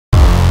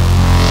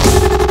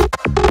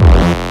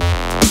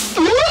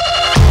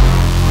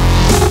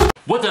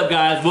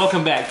guys?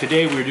 Welcome back.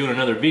 Today we're doing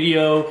another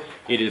video.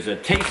 It is a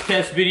taste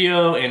test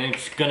video and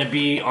it's gonna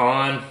be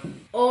on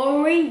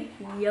Oreos.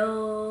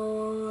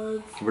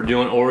 We're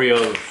doing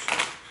Oreos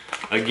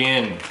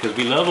again because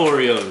we love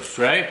Oreos,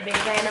 right? Big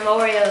fan of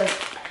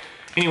Oreos.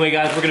 Anyway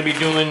guys, we're gonna be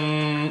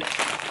doing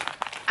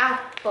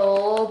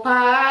apple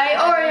pie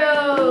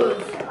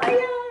Oreos.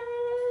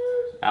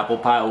 apple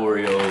pie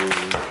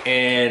Oreos.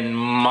 And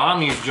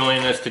Mommy's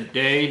joining us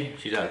today.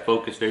 She's out of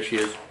focus. There she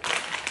is.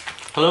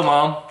 Hello,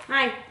 Mom.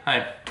 Hi.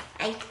 Hi.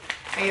 Hi.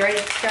 Are you ready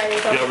to try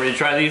these? Y'all ready to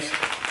try these?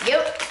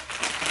 Yep.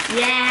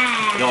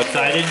 Yeah. Y'all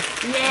excited?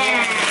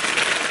 Yeah.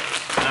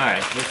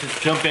 Alright, let's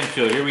just jump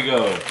into it. Here we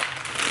go.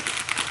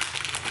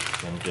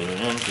 Dun, dun,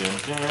 dun, dun,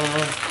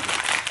 dun.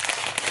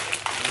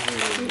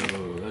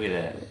 Ooh, look at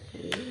that.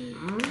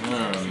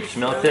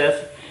 Smell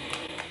test.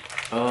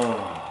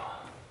 Oh.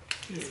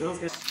 It smells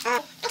good.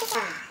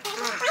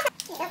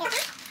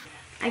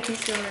 I can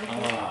still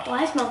remember. Oh,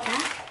 I smell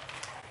that.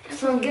 That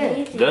smells good.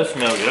 It does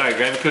smell good. Alright,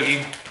 grab a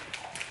cookie.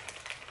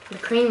 The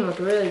cream looks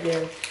really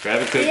good.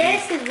 Grab a cookie.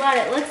 This is what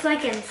it looks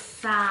like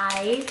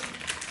inside.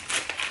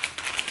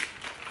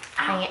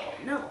 Hang it.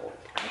 No,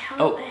 I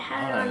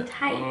had it on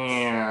tight.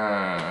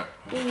 Yeah.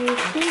 And you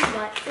see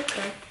what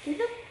it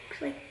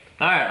looks like.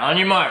 Alright, on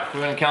your mark.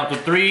 We're going to count to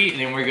 3 and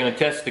then we're going to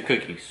test the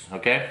cookies,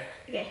 okay?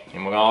 Okay.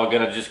 And we're all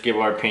going to just give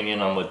our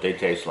opinion on what they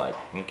taste like,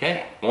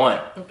 okay? 1,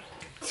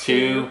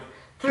 2,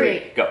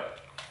 3, go.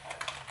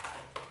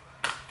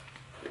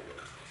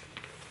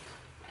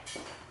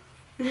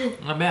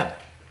 Not bad.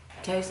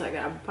 Tastes like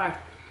apple pie.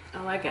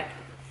 I like it.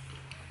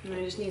 And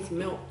I just need some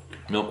milk.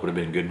 Milk would have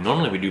been good.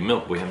 Normally we do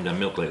milk, but we haven't done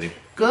milk lately.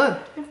 Good.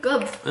 It's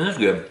good. And it's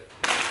good.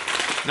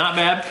 Not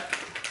bad.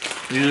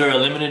 These are a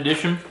limited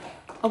edition.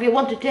 Okay,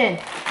 1 to 10.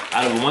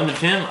 Out of a 1 to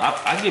 10,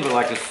 I'd give it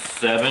like a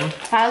 7.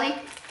 Kylie?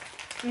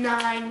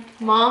 9.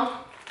 Mom?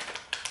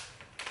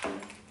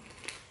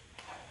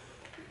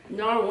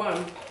 Not a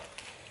 1.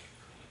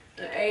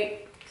 An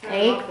 8.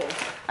 8?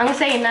 I'm gonna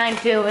say a 9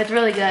 too. It's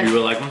really good. You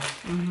really like them?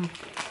 Mm-hmm.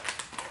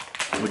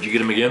 Would you get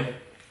them again?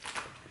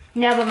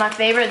 No, but my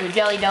favorite is the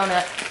jelly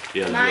donut.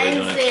 Yeah, the jelly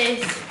Mine's donut. this.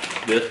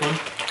 This one?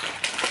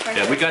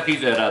 Yeah, we got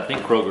these at, I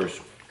think,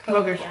 Kroger's.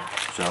 Kroger's.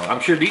 So I'm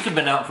sure these have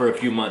been out for a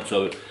few months,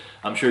 so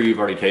I'm sure you've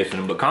already tasted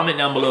them. But comment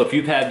down below if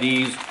you've had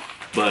these.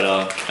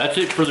 But that's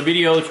it for the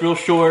video. It's real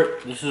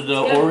short. This is the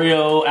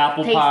Oreo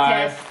apple Taste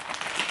pie.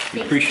 test.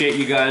 We appreciate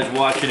you guys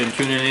watching and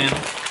tuning in.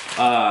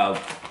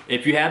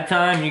 If you have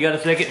time, you got a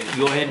second,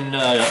 go ahead and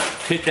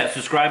hit that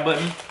subscribe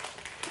button.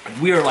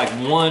 We are like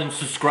 1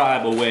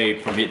 subscribe away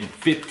from hitting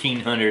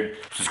 1,500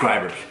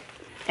 subscribers.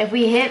 If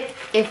we hit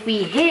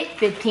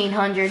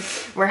 1,500,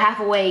 we're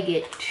halfway to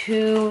get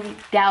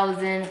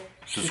 2,000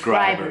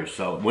 subscribers.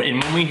 So when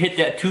we hit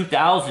that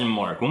 2,000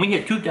 mark, when we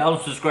hit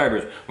 2,000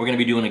 subscribers, we're gonna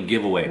be doing a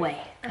giveaway. We're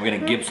gonna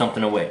give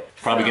something away.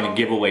 Probably gonna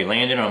give away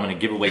Landon, or I'm gonna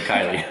give away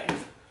Kylie.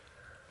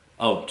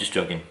 Oh, just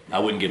joking. I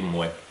wouldn't give them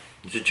away.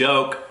 It's a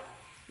joke.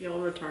 You'll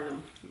return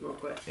them real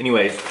quick.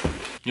 Anyways,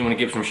 you want to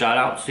give some shout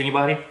outs to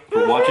anybody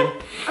for watching?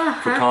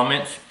 For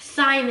comments?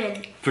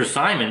 Simon. For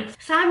Simon?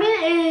 Simon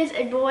is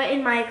a boy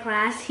in my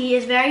class. He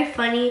is very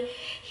funny.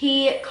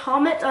 He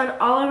comments on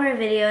all of our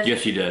videos.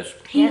 Yes, he does.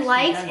 He Yes, he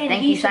likes does. and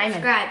Thank he you, Simon.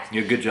 subscribes.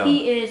 Yeah, good job.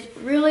 He is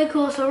really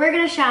cool, so we're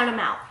going to shout him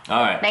out.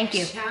 All right. Thank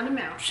you. Shout them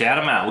out. Shout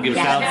him out. We'll give a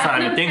Yeah. shout out to Shout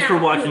Simon. him Thanks for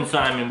out. watching,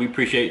 Simon. We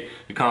appreciate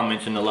the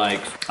comments and the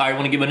likes. All right, I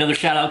want to give another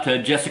shout out to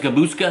Jessica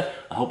Buska.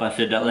 I hope I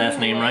said that last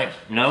name right.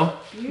 No?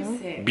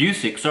 Music.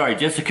 Busick. Sorry,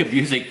 Jessica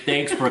Busick.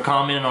 Thanks for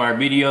commenting on our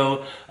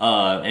video.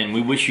 And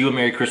we wish you a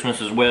Merry Christmas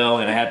as well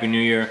and a Happy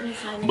New Year.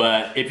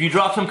 But if you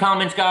drop some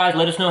comments, guys,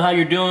 let us know how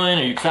you're doing.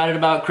 Are you excited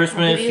about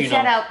Christmas? Give you a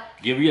shout out.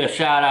 Give you a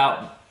shout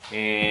out.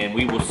 And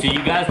we will see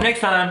you guys next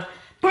time.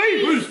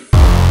 Peace.